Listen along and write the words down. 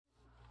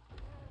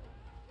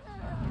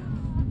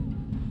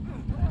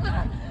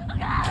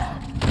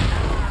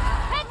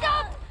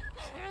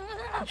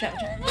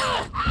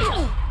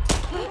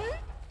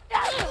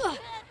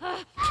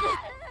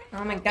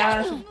Oh my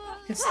gosh.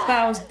 Just thought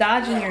I was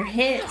dodging your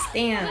hits.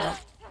 Damn.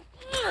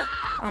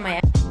 Oh my.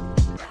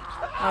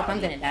 Oh,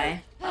 I'm gonna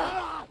die.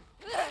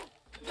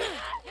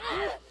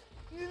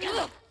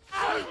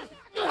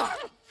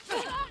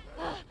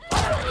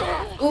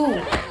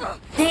 Ooh.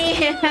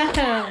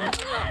 Damn.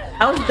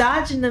 I was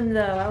dodging them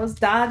though. I was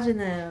dodging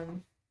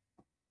them.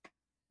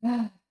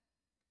 Yeah,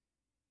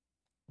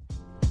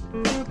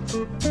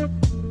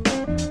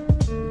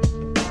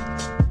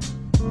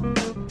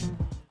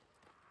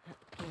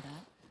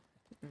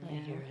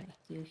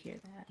 I do hear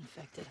that.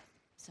 Infected.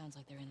 Sounds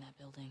like they're in that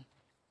building.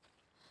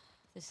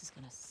 This is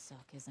gonna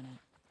suck, isn't it?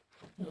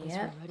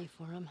 Yeah. We're ready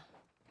for him.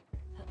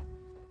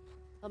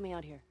 Help me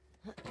out here.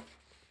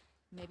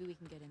 Maybe we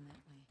can get in that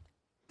way.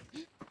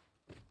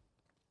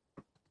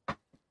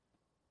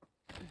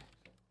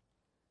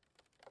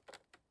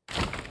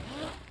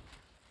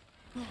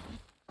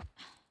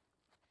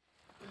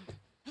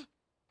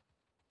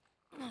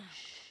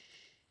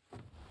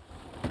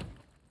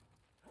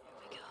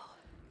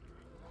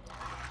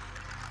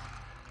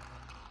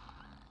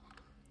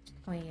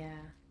 Oh yeah.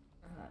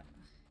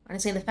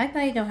 Honestly, the fact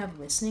that I don't have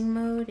listening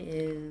mode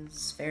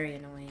is very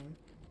annoying.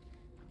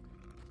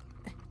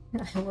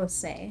 I will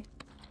say.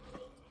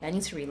 I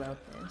need to reload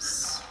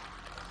this.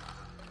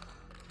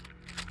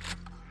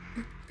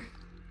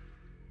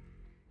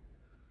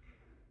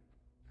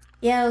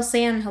 Yo,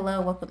 Sam,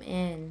 hello, welcome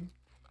in.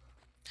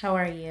 How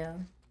are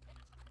you?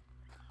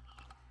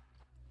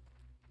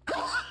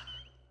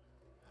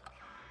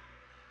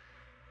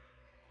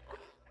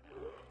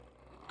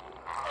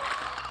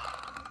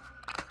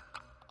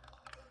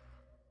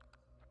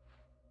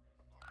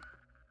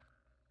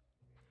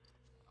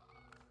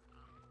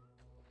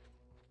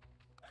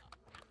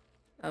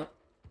 Oh,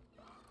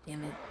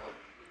 damn it.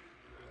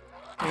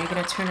 Are you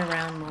gonna turn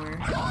around more?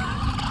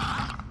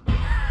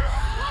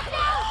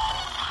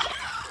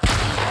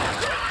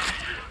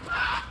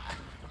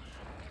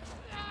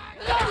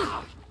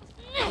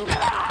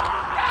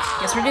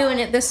 Guess we're doing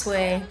it this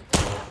way.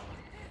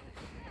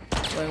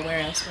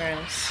 Where else? Where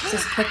else? Is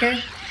this quicker?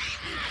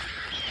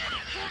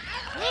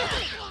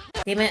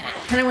 Damn it, I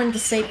kinda wanted to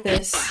save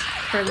this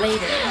for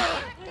later.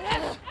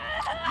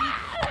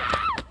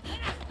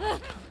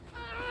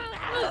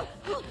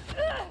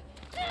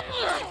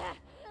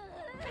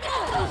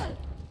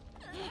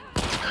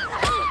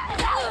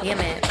 Damn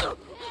it.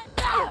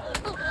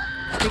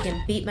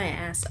 Freaking beat my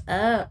ass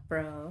up,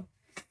 bro.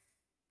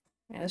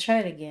 Alright, let's try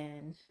it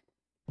again.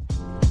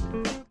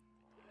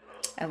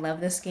 I love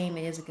this game.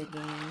 It is a good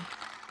game.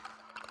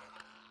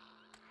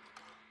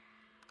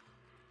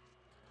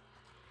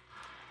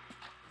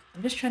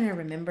 I'm just trying to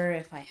remember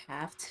if I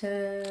have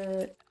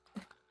to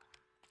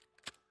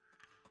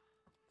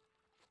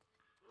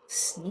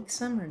sneak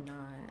some or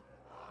not.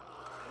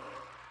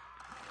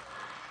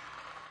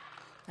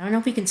 I don't know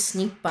if we can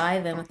sneak by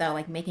them without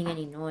like making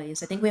any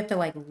noise. I think we have to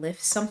like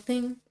lift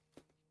something.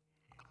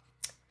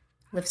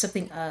 Lift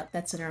something up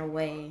that's in our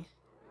way.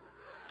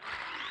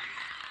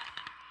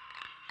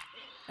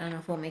 I don't know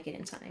if we'll make it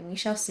in time. We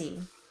shall see.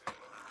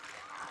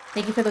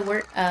 Thank you for the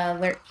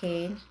alert,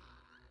 Cade.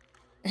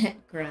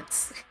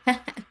 Grunts.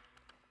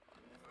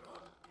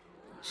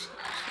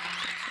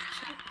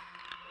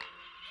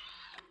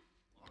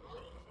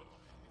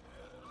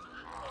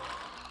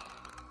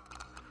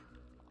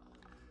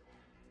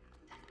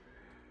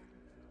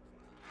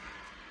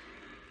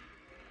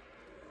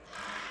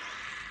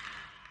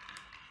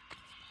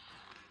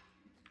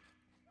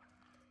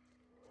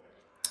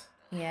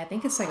 Yeah, I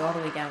think it's like all the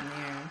way down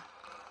there.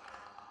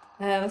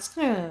 That's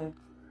kind of...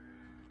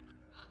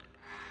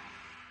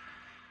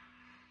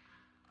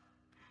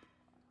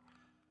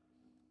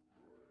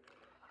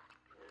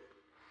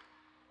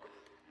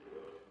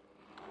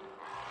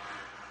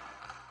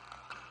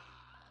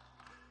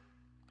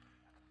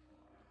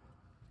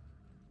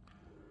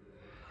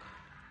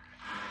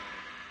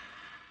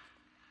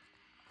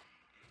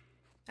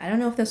 I don't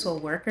know if this will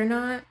work or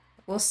not.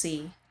 We'll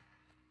see.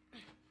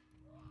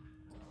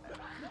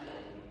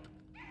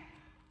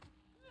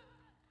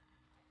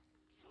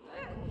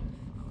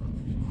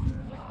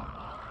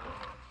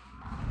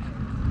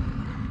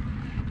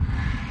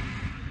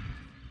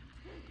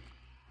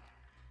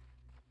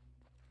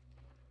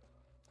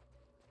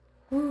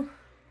 Whew.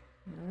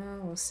 I don't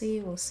know. We'll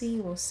see. We'll see.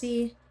 We'll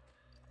see.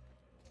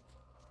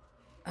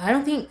 I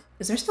don't think...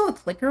 Is there still a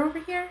clicker over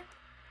here?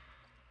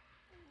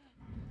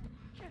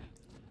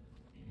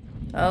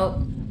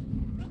 Oh.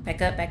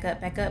 Back up, back up,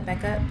 back up,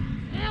 back up.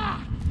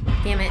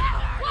 Damn it.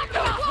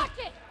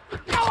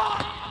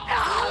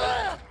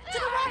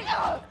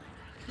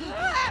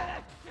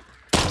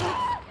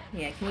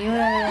 Yeah, can you,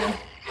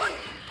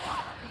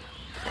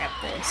 grab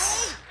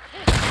this?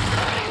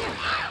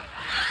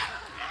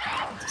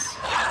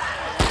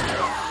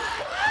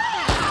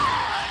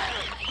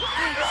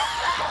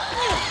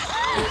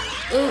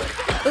 Ooh,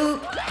 ooh.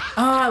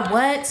 Oh,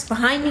 what?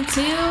 Behind me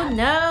too?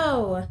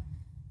 No!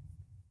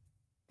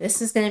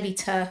 This is gonna be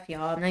tough,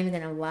 y'all. I'm not even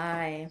gonna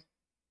lie.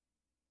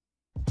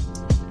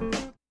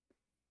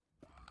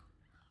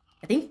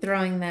 I think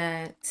throwing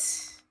that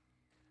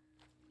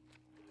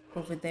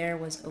over there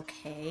was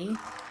okay.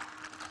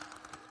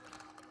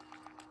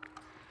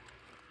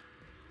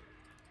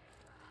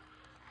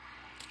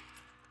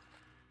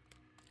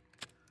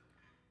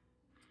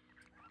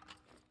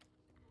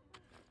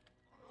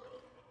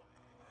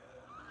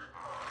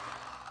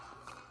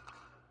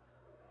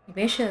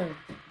 Maybe I should have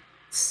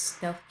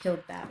stealth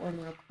killed that one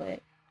real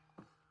quick.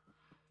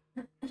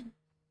 I'm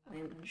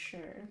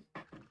unsure.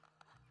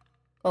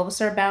 Oh,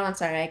 what's our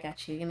balance? Alright, I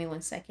got you. Give me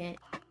 1 second.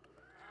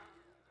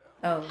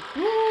 Oh.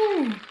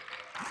 Woo!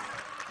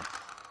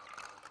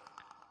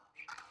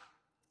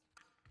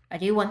 I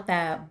do want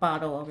that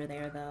bottle over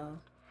there, though.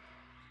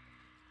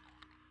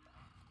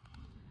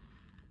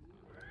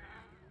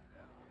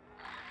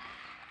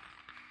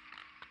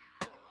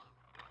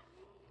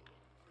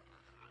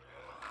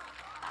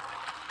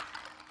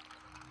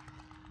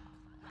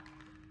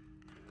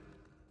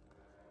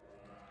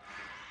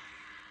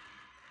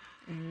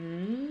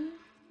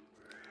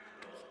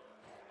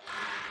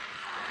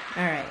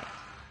 Alright.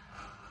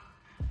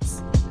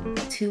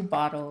 2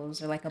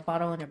 bottles, or like a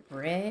bottle and a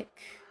brick.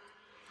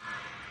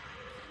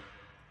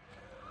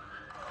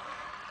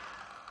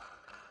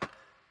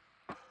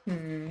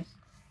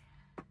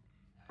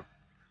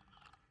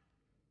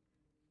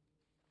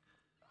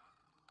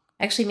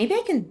 Actually, maybe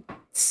I can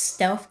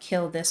stealth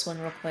kill this one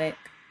real quick.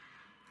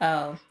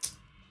 Oh.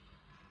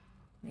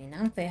 I mean,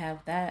 now if they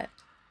have that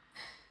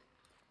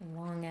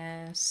long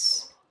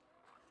ass.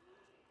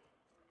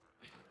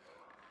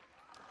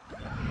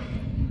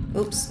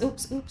 Oops,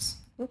 oops, oops.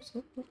 Oops,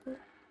 oops, oops, oops.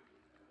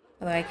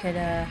 Although I could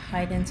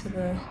hide into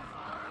the...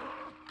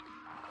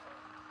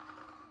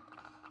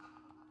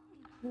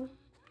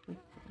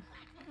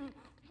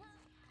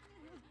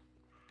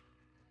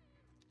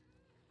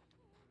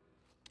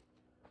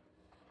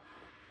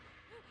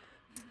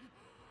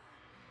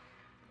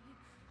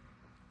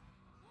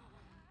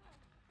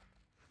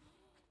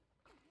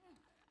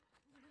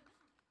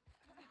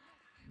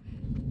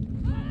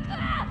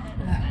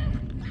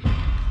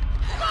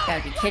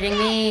 Gotta be kidding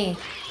me.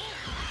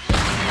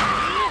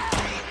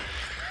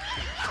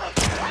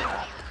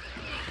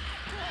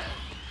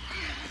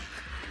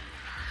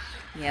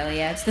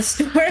 Yeah, it's this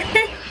door.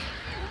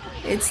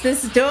 It's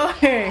this door.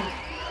 Okay,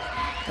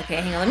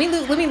 hang on. Let me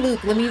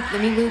loot.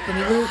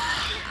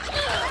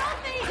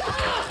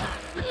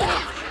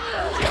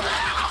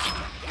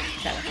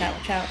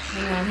 Watch out.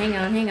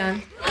 Hang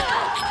on.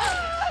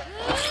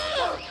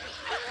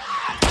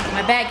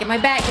 Get my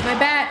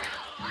back.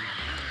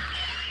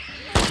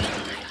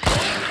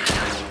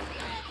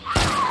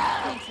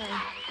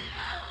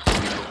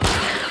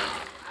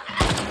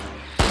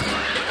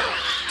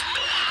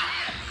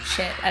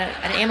 Shit, out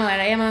of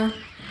ammo.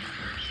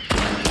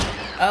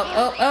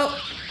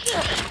 Oh.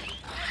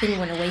 Didn't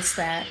want to waste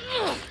that.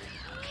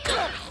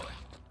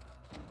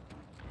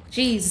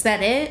 Jeez, is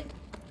that it?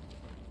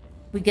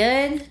 We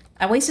good?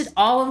 I wasted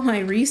all of my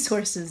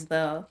resources,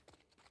 though.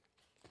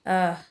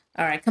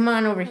 Alright, come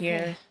on over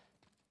here.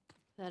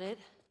 That it?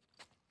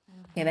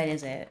 Okay, that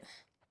is it.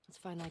 Let's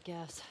find that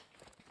gas.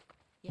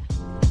 Yeah.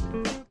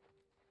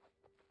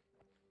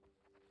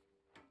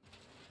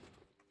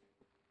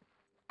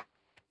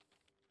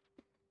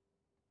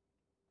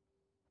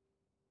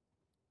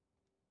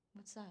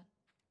 What's that?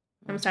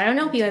 I'm sorry, I don't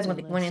know if you guys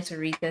wanted to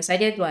read this. I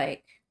did,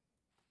 like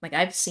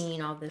I've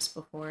seen all this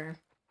before.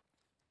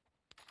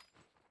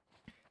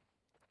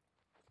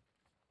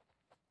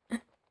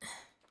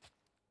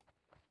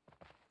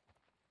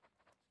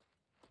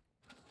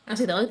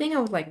 Honestly, the only thing I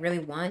would, like, really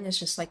want is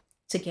just, like,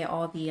 to get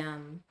all the,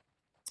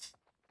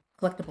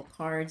 collectible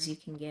cards you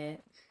can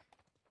get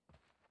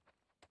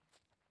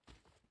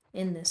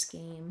in this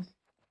game.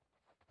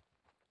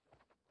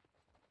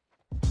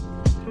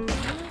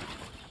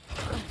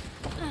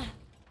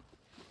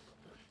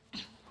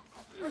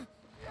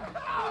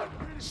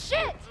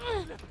 Shit!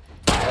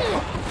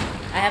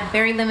 I have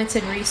very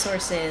limited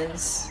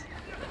resources.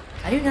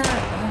 I do not...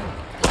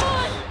 Oh,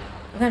 God.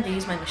 I'm gonna have to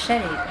use my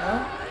machete,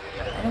 bro.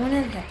 I don't want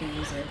to have to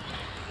use it.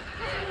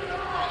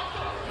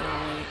 Oh,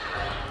 wait.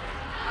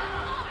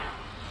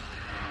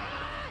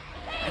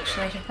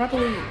 Actually, I should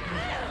probably...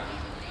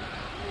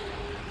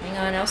 Hang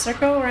on, I'll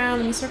circle around.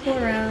 Let me circle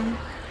around.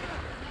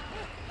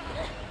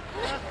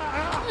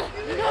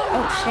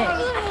 Oh, shit.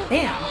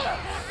 Damn.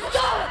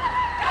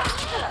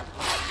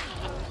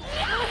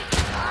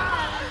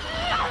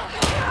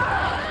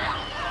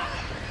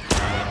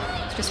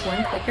 It's just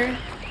one clicker.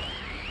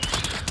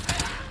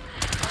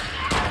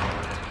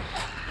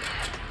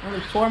 Only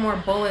 4 more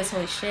bullets,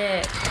 holy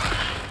shit.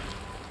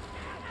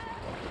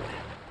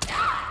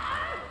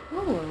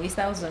 Ooh, at least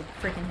that was a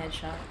freaking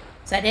headshot.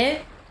 Is that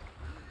it?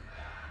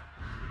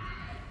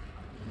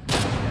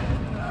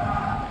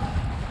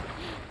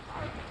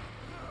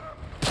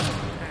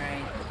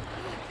 Alright.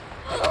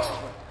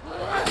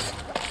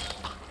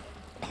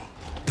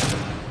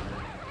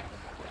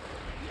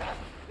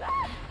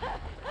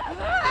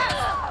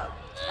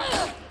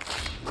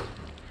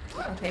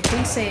 Okay,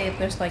 please say if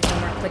there's like no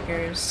more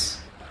clickers.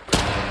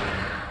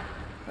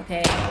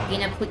 Okay,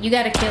 Dina, you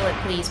gotta kill it,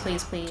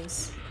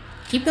 please.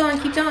 Keep going,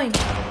 keep going.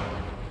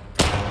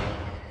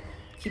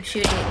 Keep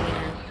shooting at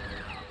Dina.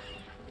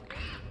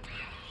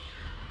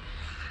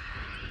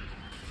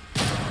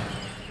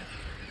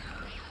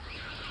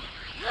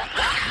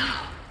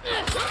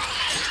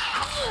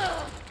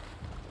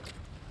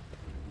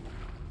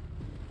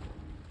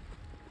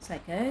 Is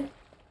that good?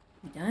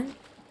 You done?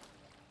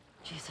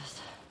 Jesus.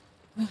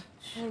 I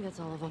think that's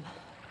all of them.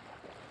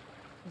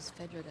 Those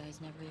Fedra guys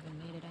never even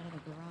made it out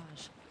of the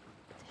garage.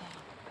 Damn.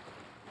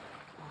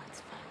 Well, let's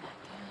find that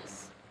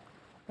gas.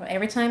 Bro,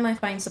 every time I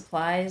find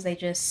supplies, I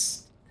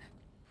just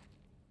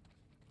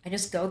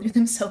go through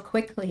them so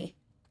quickly.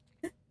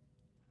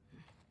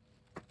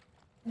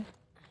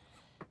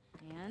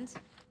 And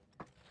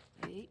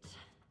wait.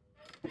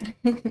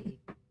 We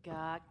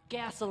got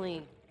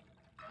gasoline.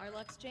 Our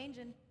luck's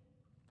changing.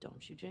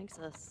 Don't you jinx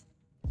us.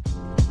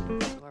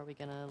 So are we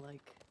gonna,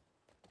 like,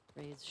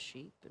 raise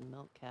sheep and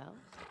milk cows?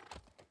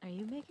 Are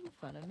you making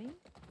fun of me?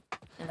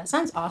 And that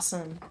sounds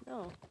awesome.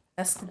 No.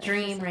 That's the That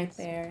dream actually right sounds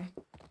there.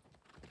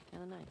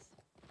 Kinda nice.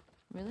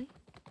 Really?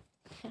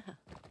 Yeah.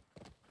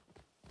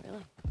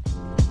 Really.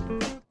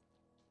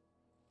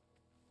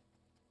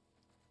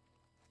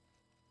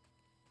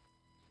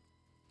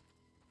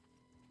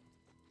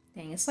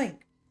 Dang, it's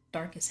like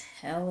dark as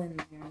hell in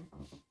there.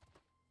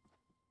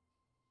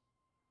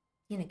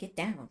 Dina, get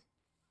down.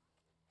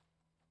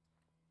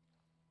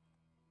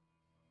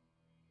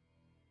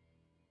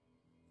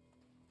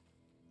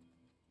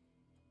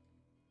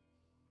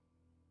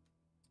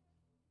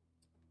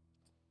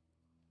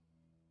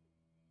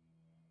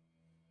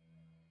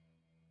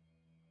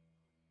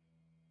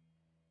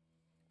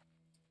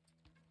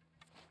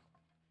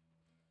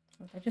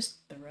 If I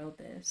just throw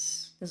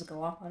this, does it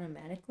go off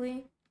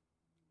automatically?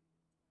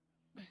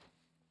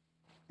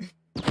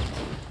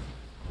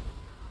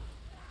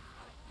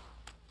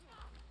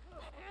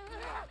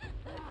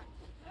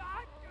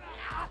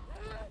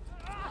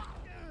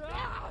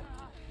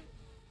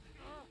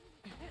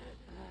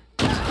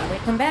 They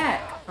come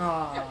back.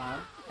 Aw,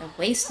 I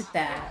wasted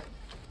that.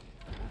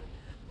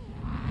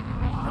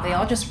 Are they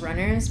all just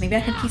runners? Maybe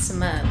I can piece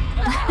them up.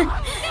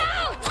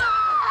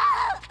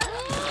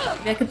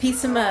 Maybe I can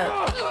piece them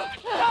up.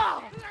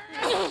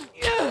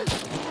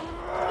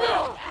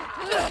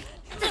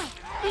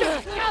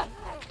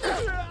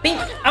 Bing.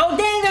 Oh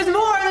dang, there's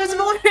more! There's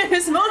more!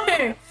 There's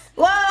more!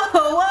 Whoa!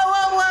 Whoa!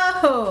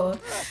 Whoa!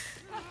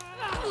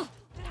 Whoa!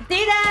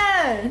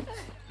 Dina!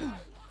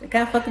 They're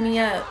kind of fucking me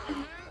up.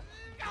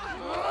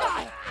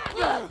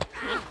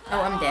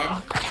 Oh, I'm dead.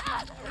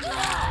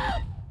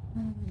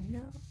 Oh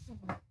no.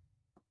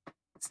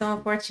 So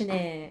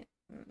unfortunate.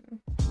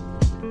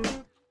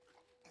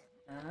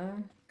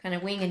 Kind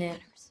of winging it.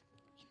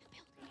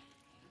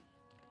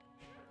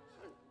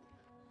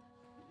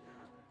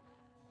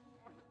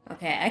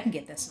 Okay, I can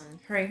get this one.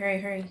 Hurry,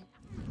 hurry, hurry.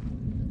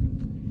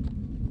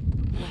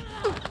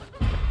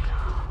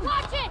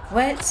 Watch it!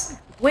 What?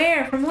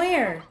 Where? From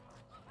where?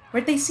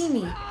 Where'd they see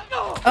me?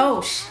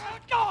 Oh,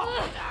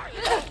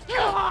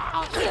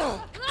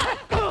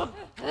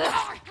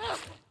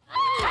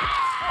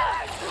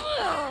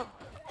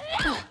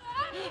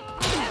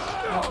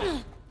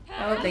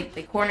 Oh, they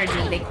cornered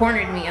me. They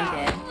cornered me. I'm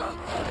dead.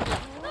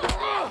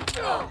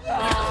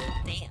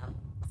 Damn.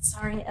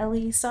 Sorry,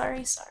 Ellie.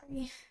 Sorry,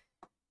 sorry.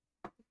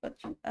 They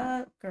fucked you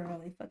up, girl.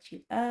 They fucked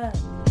you up.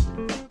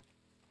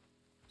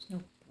 There's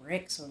no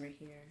bricks over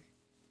here.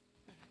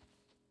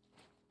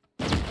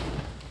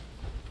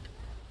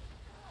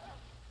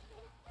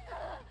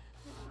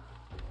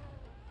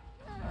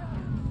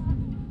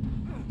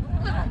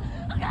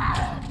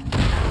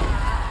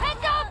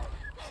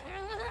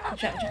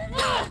 Watch out,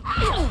 watch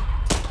out.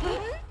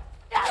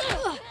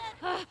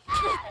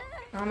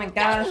 Oh my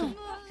gosh.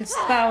 Just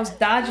thought I was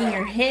dodging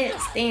your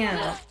hits.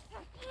 Damn.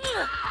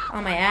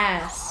 On my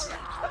ass.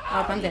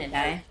 Oh, I'm gonna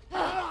die.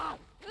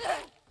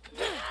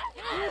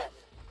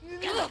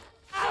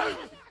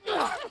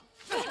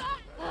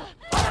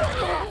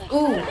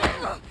 Ooh.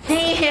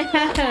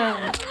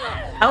 Damn.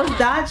 I was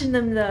dodging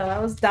them though. I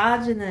was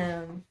dodging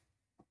them.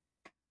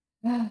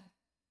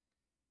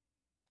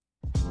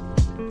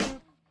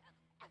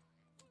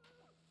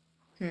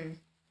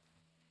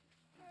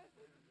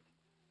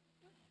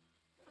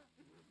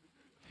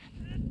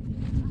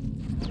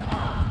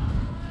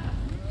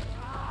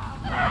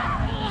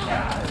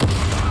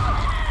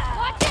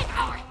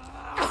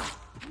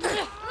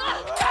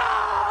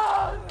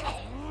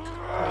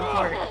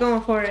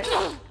 Going for it.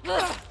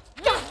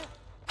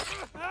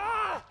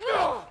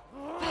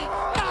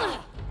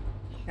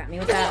 Got me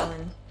with that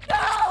one.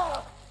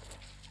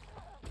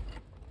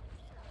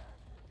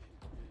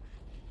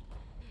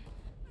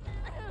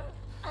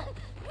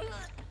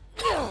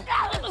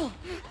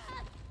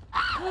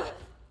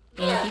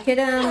 And if you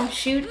could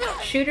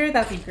shoot her,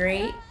 that'd be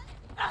great.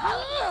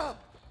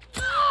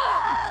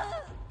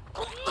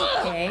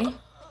 Okay.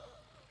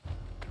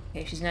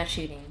 Okay, she's not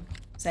shooting.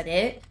 Is that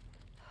it?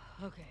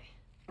 Okay.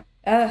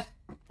 Ugh.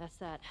 That's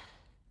that.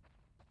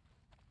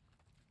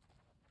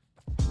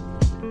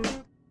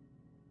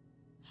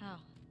 How?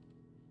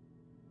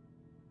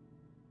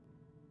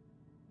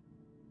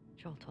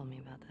 Joel told me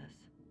about this.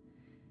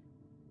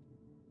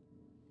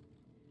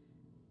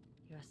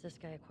 You ask this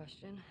guy a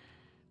question,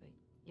 but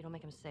you don't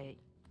make him say it,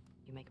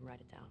 you make him write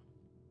it down.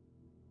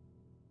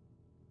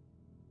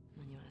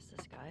 And then you ask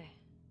this guy,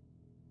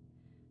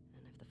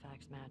 and if the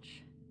facts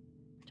match,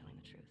 you're telling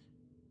the truth.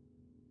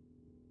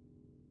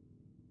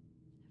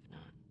 If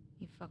not,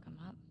 You fuck him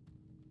up.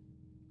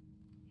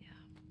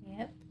 yeah.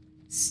 Yep.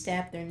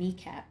 Stab their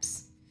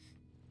kneecaps.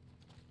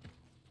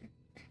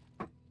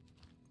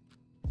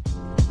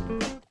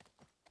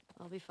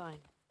 I'll be fine.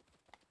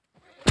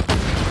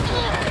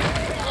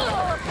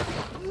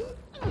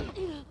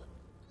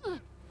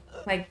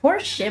 Like,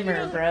 poor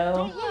Shimmer,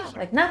 bro.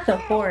 Like, not the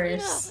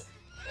horse.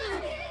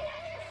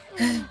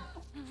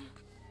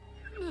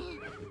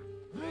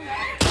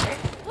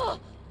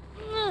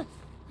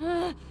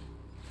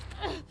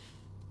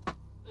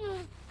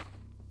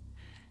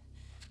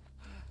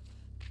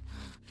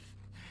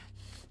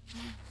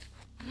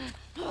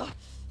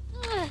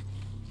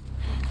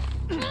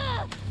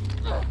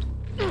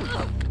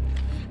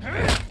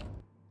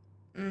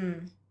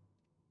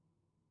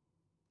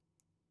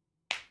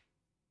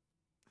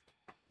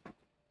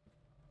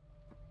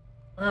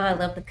 Oh, I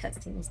love the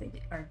cutscenes. They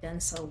are done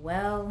so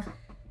well.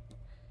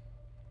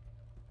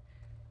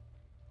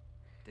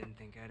 Didn't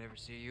think I'd ever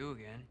see you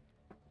again.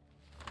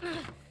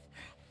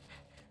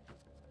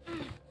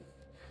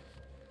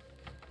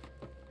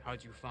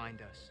 How'd you find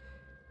us?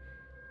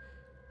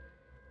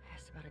 I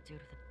asked about a dude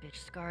with a bitch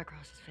scar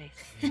across his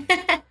face.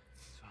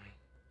 It's funny.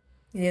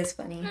 It is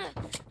funny.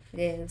 It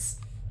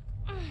is.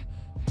 Can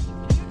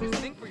you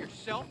just think for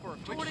yourself for a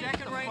quick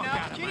second right now?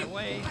 Out of my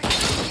way.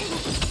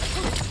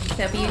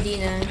 W,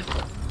 Dina.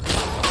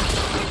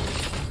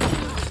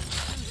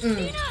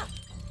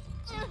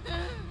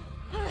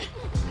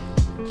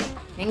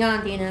 Hang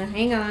on, Dina.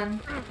 Hang on.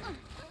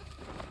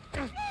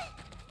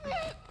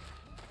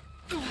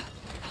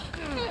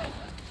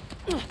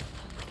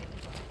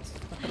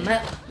 Fuck him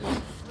up.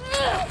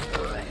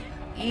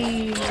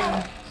 Ew.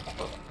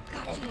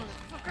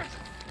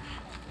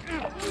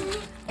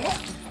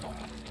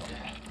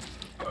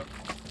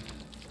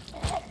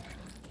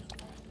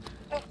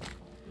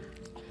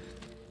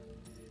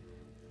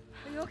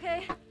 Are you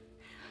okay?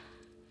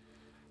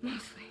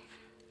 Mostly.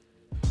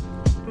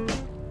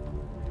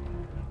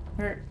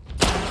 Hurt.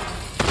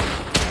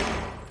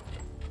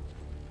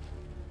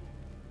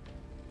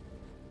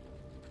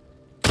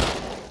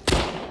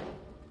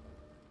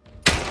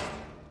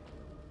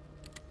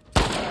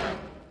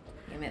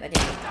 Damn it, that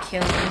didn't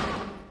kill me.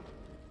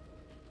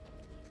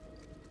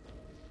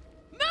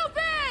 Move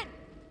it!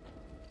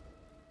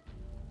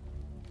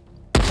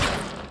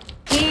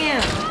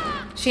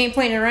 Damn! She ain't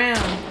playing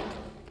around.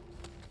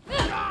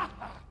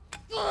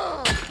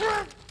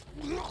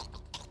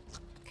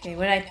 Okay,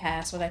 what did I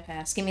pass? What did I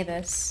pass? Give me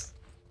this.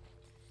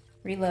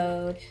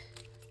 Reload.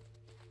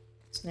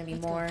 It's gonna be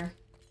more.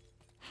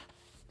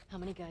 How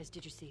many guys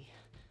did you see?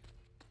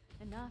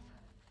 Enough.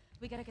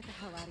 We gotta get the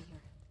hell out of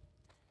here.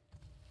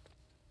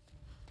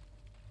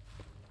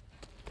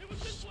 It was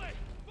this way!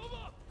 Move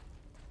up!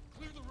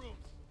 Clear the rooms.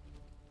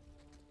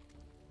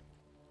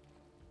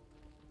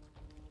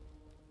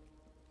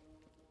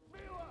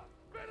 Mila!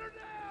 Pin her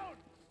down!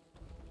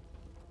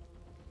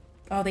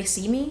 Oh, they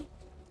see me?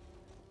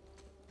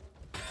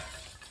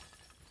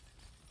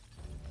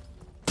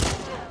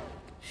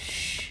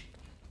 Shh.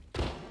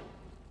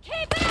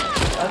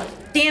 Oh,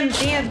 damn.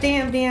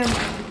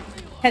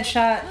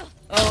 Headshot.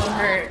 Oh, it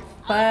hurt.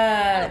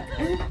 Fuck.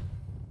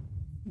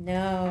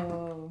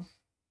 No.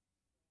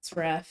 It's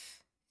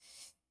rough.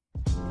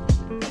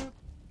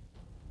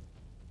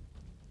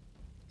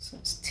 So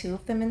there's two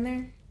of them in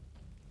there?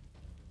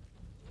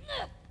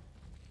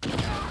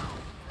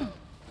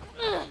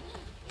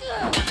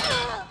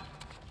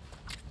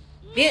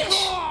 Bitch!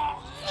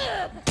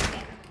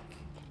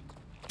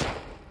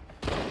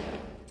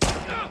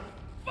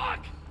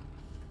 Fuck!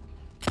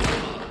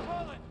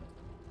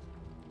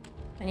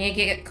 I need to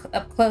get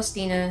up close,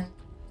 Dina.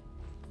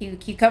 Can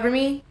you cover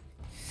me?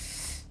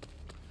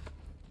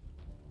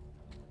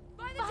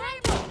 By the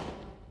table!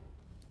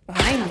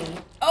 Behind me.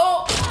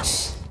 Oh!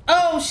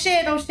 Oh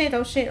shit! Oh shit!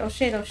 Oh shit! Oh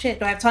shit! Oh shit!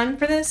 Do I have time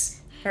for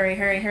this? Hurry!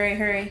 Hurry! Hurry!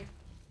 Hurry!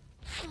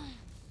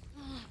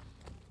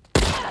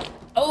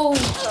 Oh!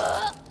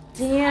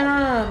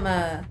 Damn!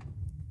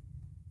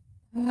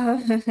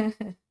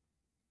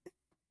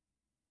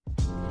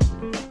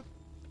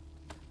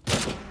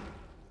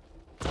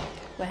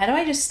 Wait, how do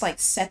I just, like,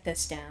 set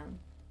this down?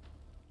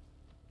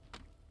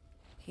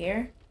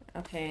 Here?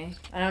 Okay.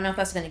 I don't know if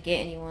that's gonna get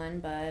anyone,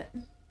 but...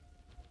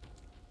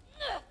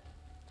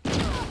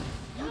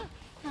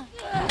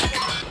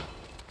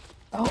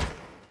 Oh!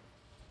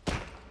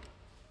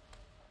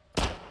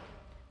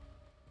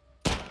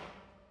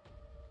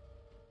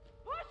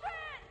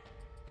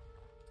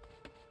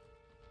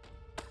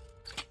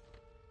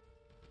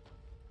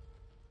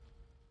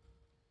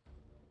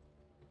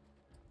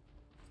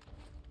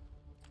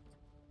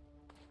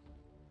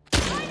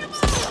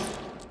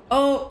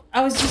 Oh,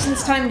 I was using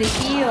this time to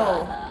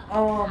heal.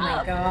 Oh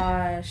my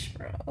gosh,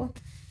 bro.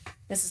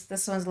 This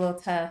one's a little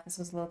tough. This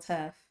one's a little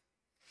tough.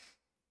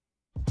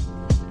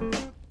 Oh,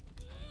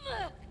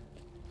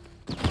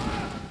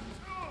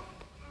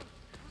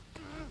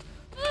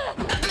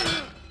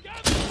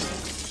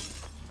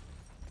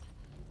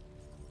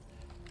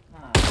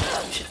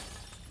 shit.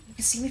 You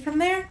can see me from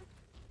there?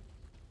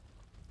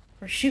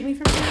 Or shoot me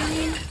from there, I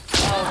mean?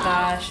 Oh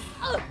gosh.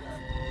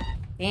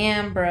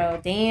 Damn,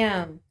 bro.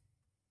 Damn.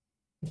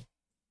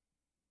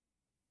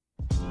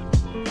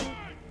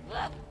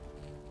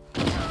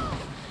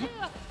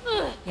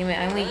 Damn it,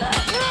 I only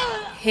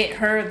hit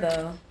her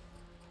though.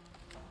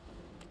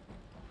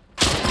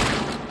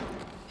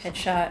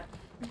 Headshot.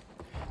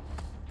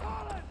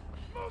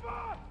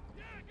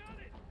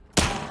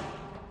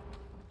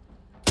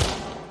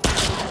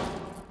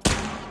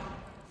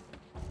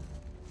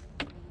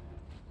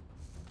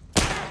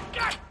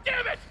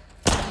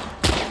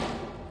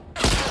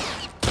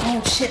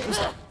 Oh shit, there's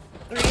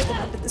 3 of them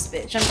up at this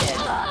bitch. I'm dead.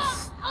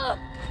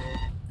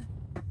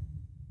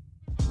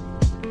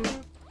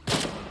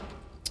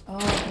 Oh, I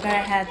forgot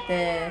I had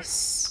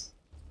this.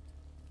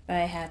 But I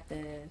had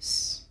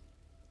this.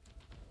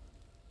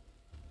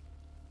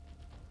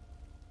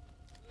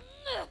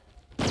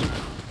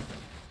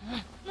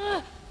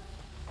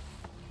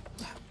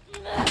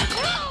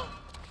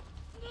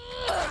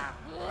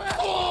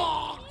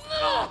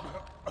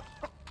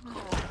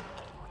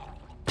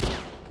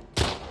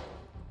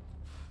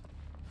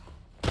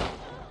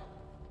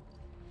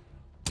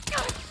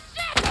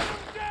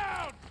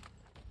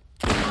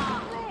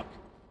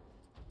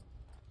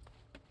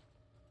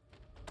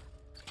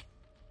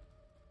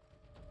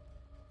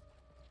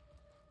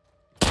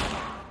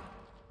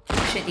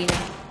 Shit, Dina.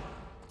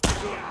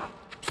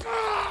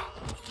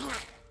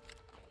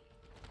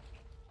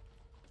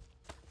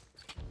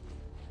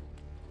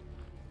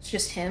 It's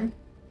just him.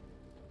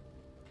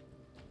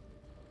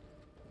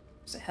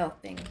 It's a health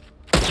thing.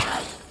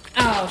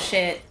 Oh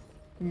shit.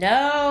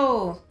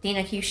 No!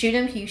 Dina, can you shoot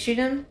him? Can you shoot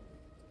him?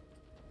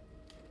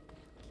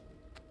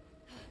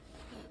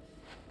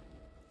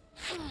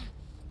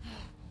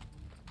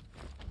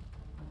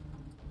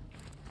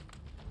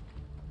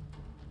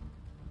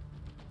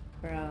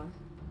 Bro.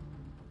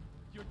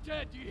 You're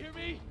dead, do you hear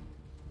me?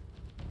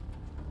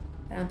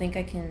 I don't think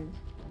I can...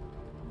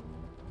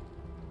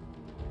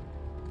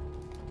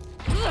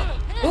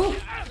 Ooh!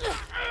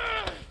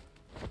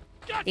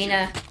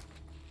 Dina.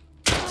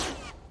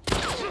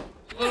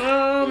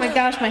 Oh my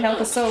gosh, my health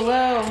is so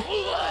low.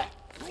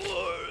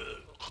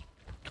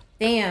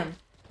 Damn.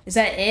 Is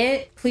that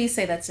it? Please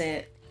say that's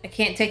it. I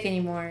can't take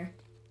any more.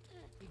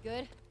 You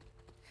good?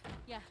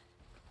 Yeah.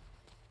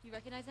 You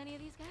recognize any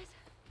of these guys?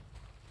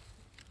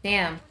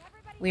 Damn.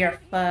 We are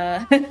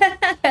fucked.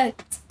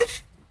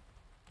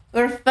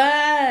 We're fucked.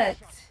 I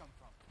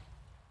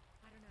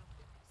don't know.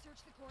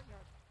 Search the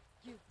courtyard.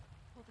 You,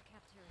 hold the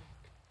cafeteria.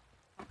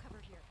 I'll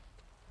cover here.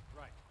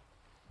 Right.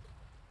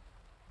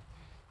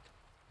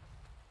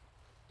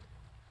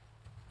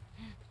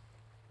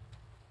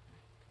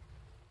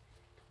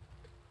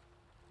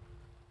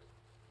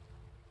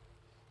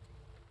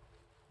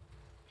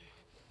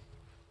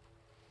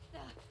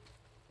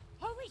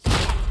 Holy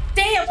shit!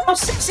 Damn! Oh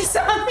shit, she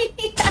saw me!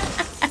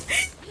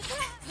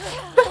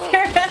 Fuck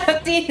her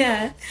up,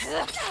 Dina!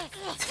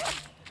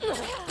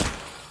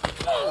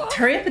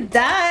 Hurry up and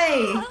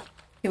die!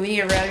 Okay, we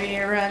need to run, we need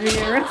to run, we need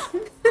to run.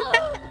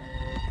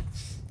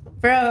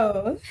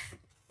 Bro.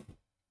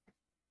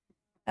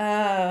 Oh.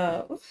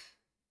 I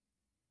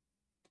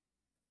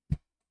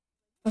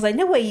was like,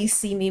 no way you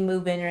see me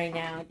moving right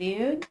now,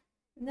 dude.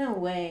 No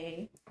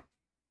way.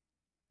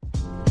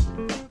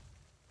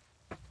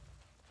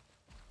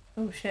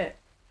 Oh shit.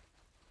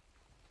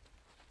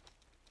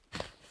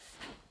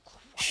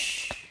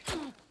 Shh.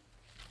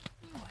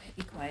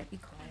 Be quiet, be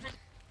quiet.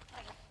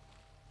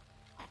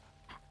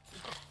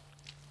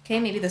 Okay,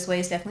 maybe this way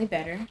is definitely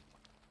better.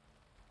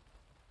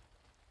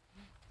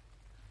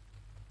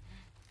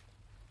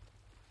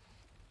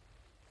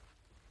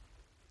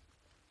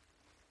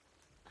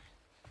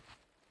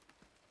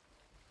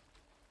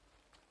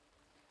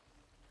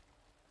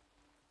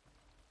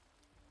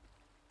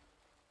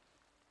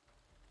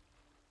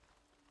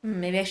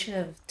 Maybe I should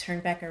have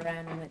turned back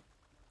around and went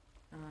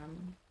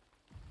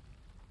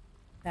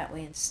that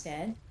way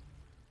instead.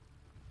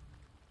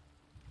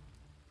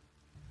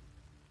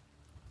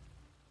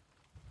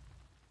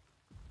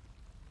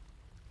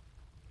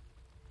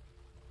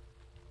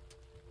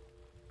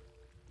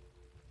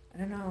 I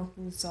don't know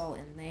who's all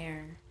in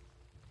there.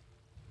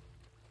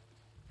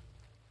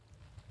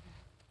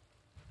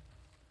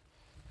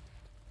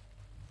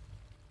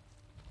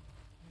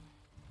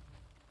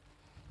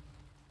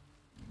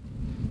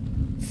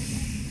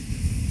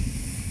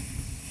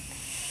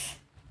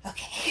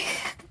 Okay.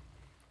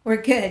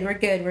 We're good, we're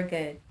good, we're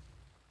good.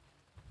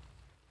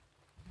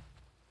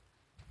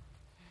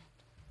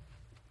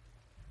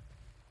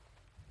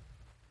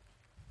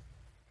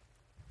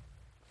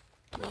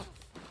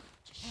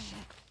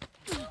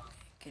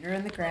 Get her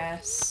in the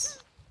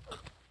grass.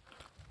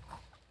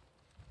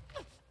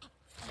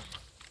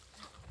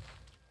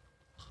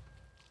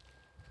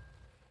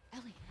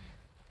 Ellie,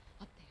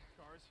 up there.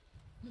 Cars.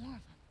 More of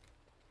them.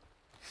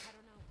 I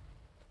don't know.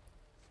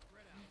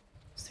 Spread out.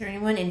 there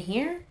anyone in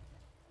here?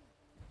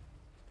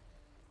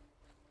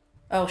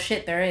 Oh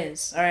shit, there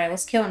is. Alright,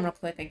 let's kill him real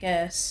quick, I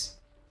guess.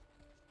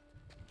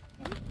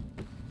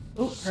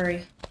 Oop,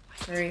 hurry.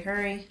 Hurry,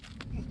 hurry.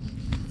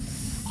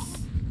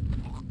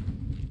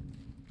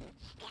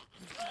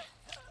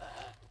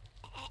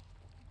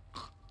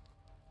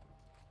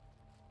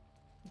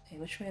 Okay,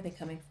 which way are they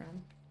coming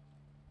from?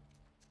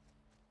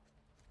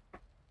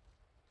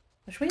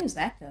 Which way does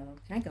that go?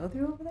 Can I go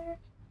through over there?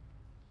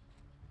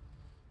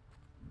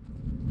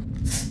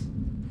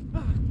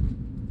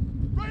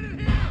 Right in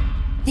here!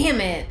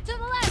 Damn it! To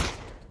the left!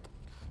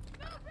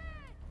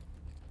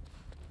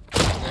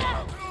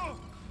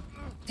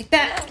 Take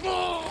that!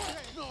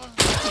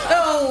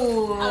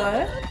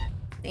 Oh!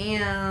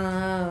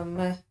 Damn.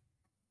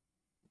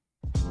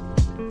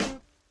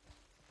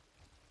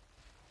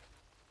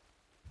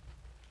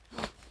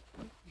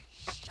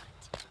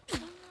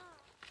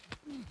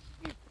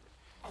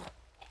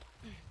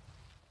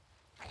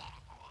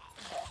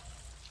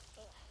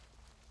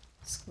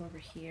 Let's go over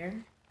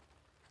here.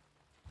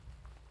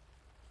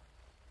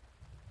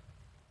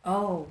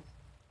 Oh.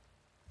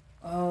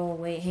 Oh,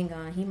 wait, hang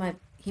on.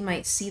 He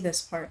might see this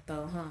part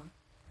though, huh?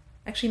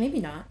 Actually, maybe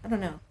not. I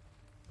don't know.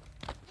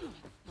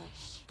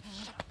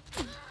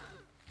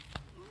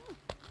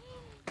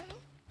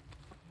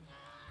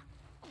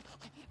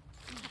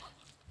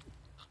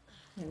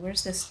 Wait,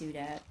 where's this dude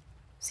at?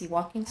 Is he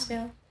walking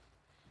still?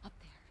 Up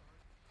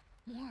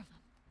there. More of them.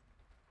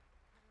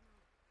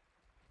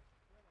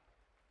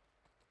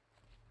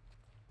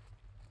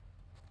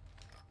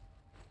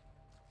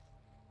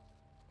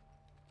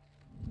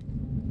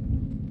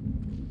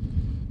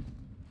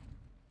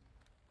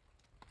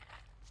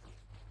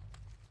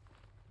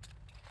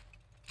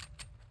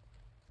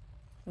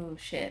 Oh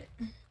shit.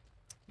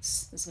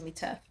 This is gonna be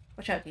tough.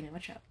 Watch out, Dina,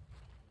 watch out.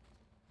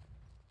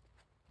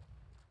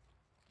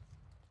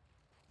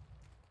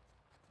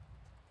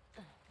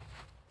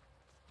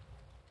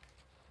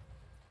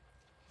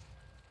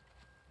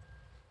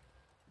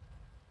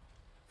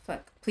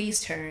 Fuck,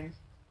 please turn.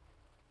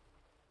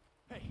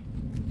 Hey!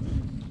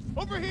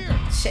 Over here!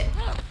 Shit.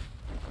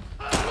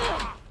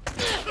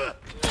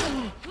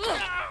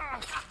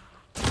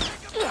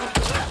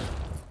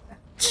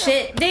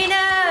 Shit,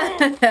 Dina!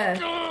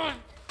 Fuck!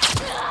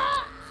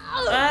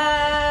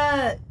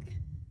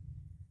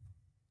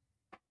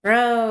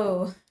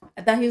 Bro,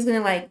 I thought he was gonna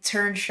like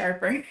turn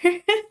sharper.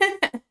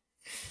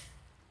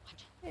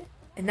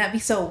 And not be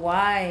so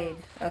wide.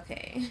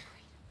 Okay.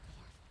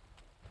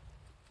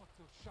 Fuck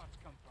those shots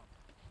come from?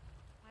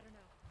 I don't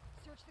know.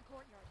 Search the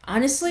courtyard.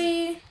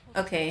 Honestly,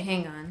 okay,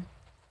 hang on.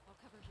 I'll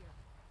cover here.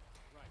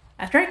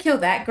 After I kill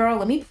that girl,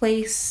 let me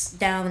place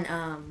down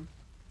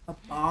a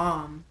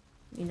bomb.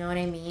 You know what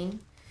I mean?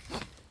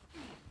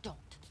 Don't.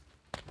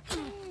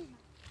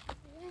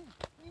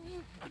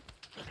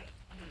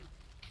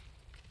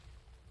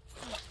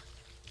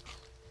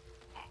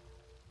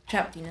 Watch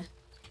out, Dina.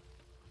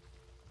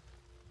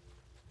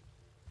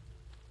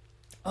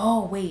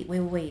 Oh, wait.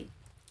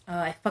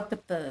 I fucked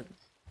up the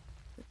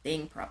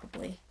thing,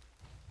 probably.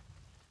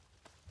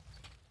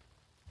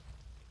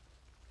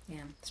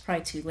 Yeah, it's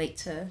probably too late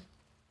to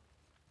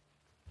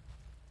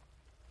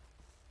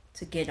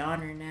get on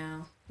her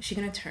now. Is she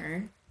gonna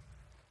turn?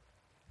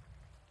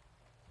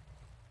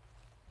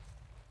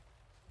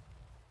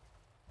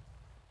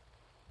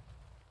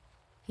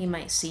 He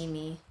might see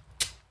me.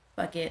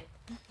 Fuck it.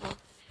 I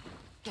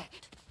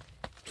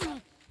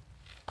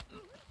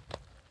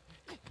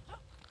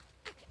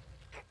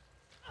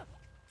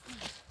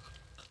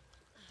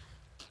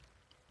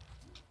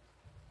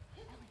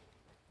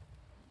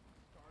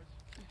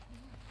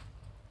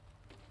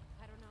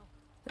don't know.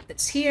 Put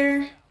this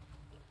here.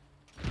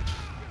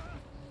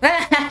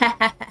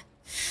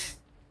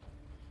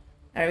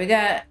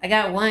 Alright, I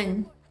got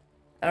one.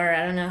 Or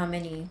I don't know how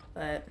many,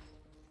 but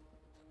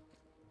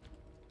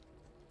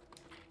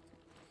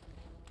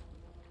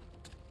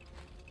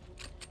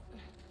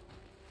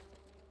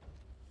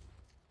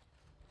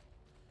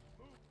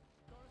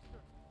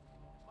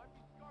Might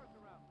be scars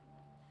around.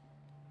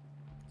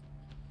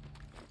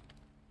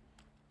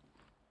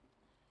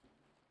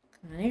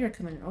 I know you're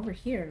coming over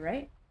here,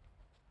 right?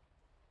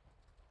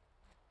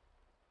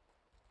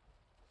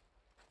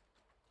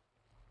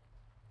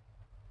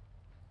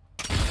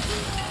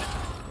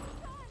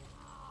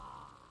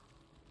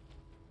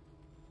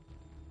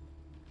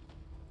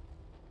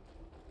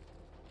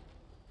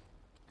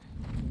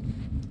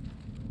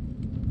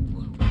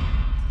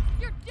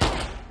 You're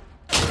dead!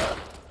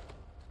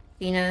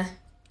 Dina.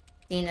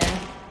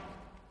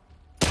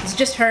 Is it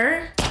just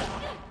her?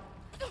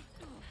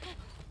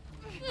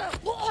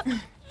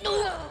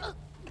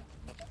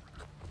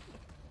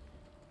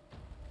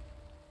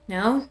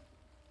 No?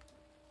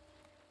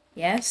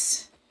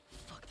 Yes?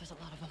 Fuck, there's a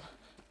lot of them. I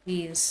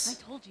Please.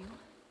 told you.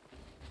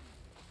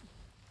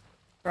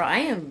 Bro, I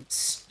am...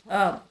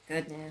 Oh,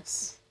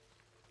 goodness.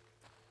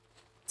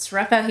 It's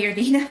rough out here,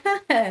 Dina.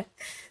 Have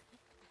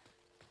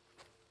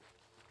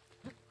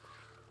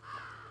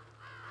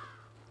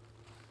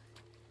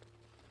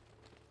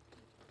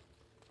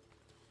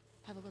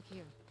a look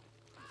here.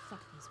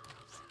 Fuck these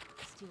wolves.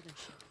 Steal their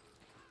shit.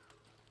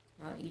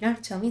 Well, you don't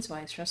have to tell me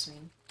twice, trust me.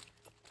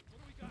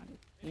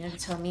 You don't have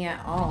to tell me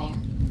at all.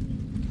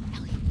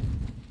 Ellie,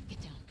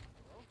 get down.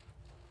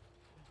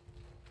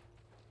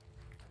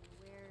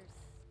 Where's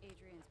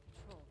Adrian's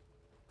patrol?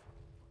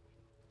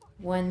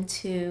 1,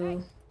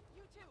 2,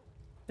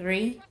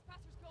 3.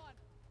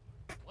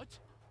 What?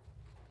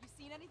 You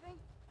seen anything?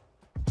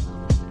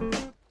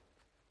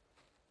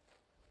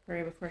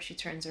 Hurry before she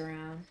turns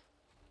around.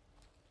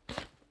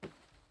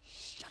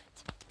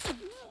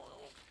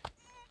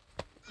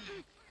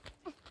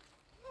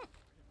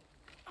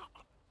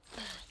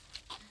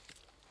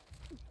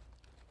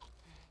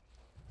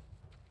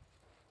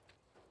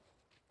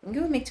 I think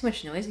it would make too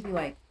much noise if you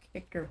like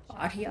kicked her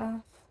body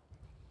off.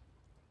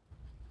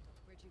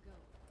 Where'd you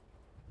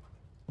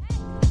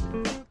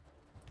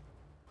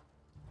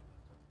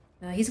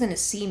go? He's gonna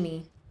see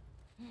me.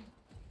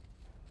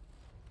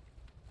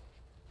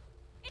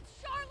 It's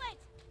Charlotte!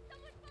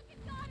 Someone fucking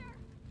got her!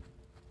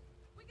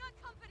 We got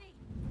company!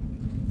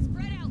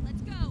 Spread out,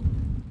 let's go!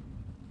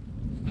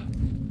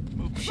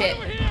 Shit.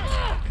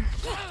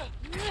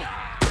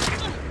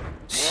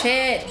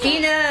 Shit,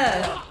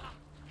 Dina!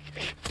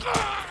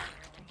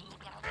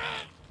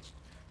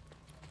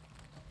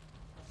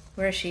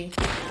 Where is she?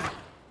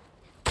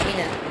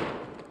 Dina.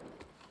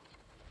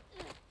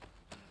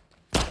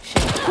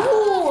 Shit.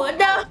 Ooh,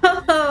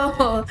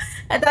 no!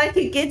 I thought I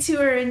could get to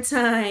her in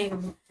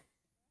time.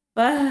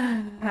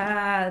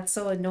 Ah, it's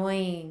so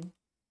annoying.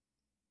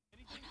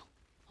 Oh no,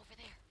 over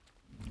there.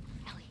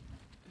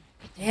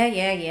 Ellie.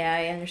 Yeah,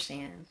 I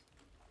understand.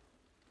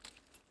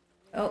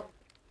 Oh.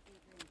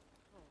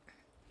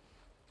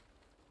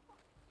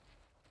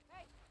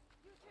 Hey,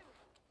 you two!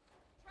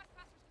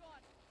 Trespassers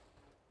gone!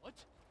 What?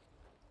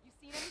 You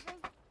seen anything?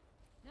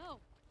 No.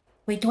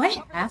 Wait, do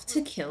I have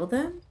to kill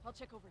them? I'll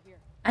check over here.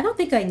 I don't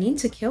think I need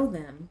to kill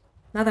them.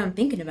 Now that I'm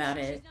thinking about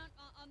it. She's not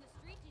on the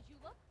street, did you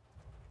look?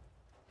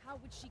 How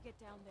would she get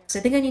down there? So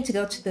I think I need to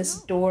go to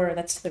this door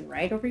that's to the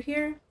right over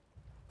here.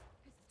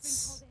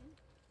 It's been called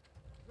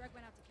in. Greg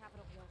went out to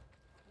Capitol Hill.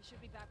 He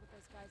should be back with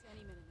those guys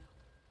any minute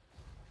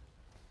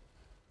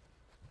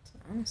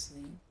now.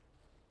 Honestly.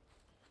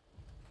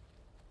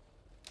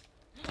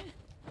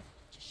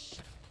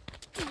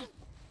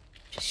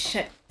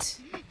 Shit.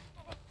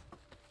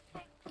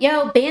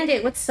 Yo,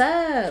 Bandit, what's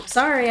up?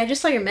 Sorry, I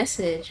just saw your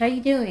message. How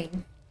you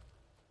doing?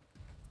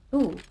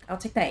 Ooh, I'll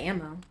take that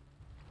ammo.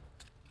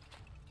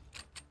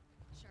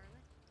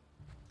 Charlotte?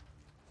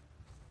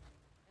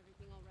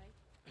 Everything all right?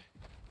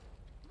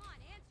 Come on,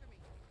 answer me.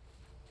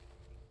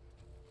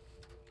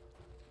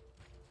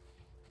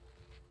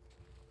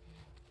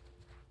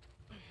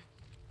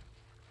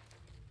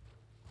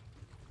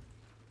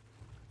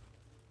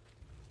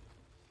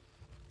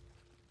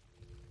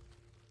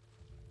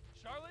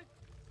 Charlotte?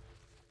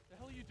 The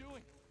hell are you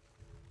doing?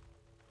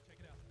 Check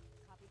it out.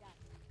 Copy that.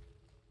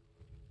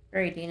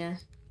 Alright, Dina.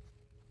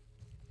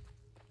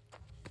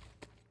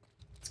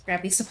 Let's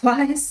grab these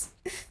supplies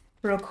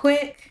real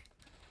quick.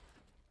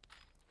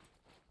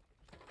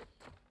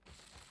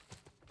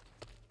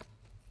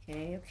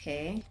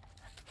 Okay.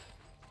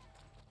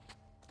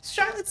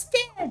 Charlotte's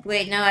dead!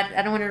 Wait, no,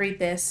 I don't want to read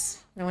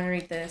this. I don't want to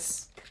read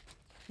this.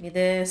 Give me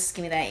this.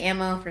 Give me that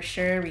ammo for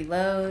sure.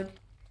 Reload.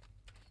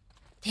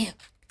 Damn.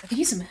 I could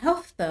use some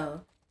health,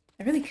 though.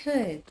 I really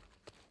could.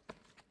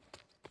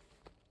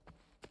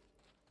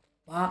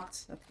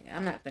 Locked. Okay,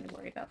 I'm not going to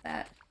worry about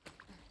that.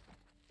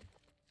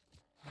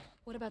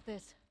 What about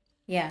this?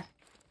 Yeah.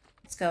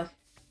 Let's go.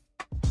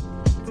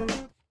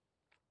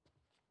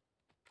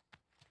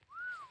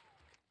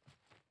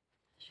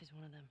 She's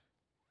one of them.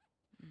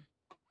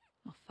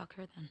 Well, fuck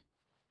her then.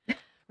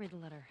 Read the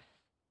letter.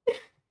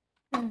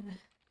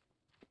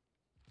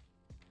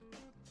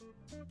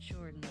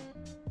 Jordan.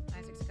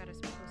 Isaac's got us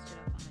posted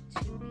up on a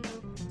 2-week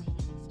TV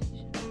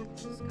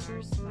station.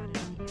 Scars spotted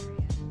in the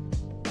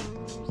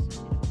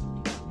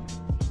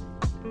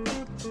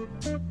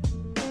area.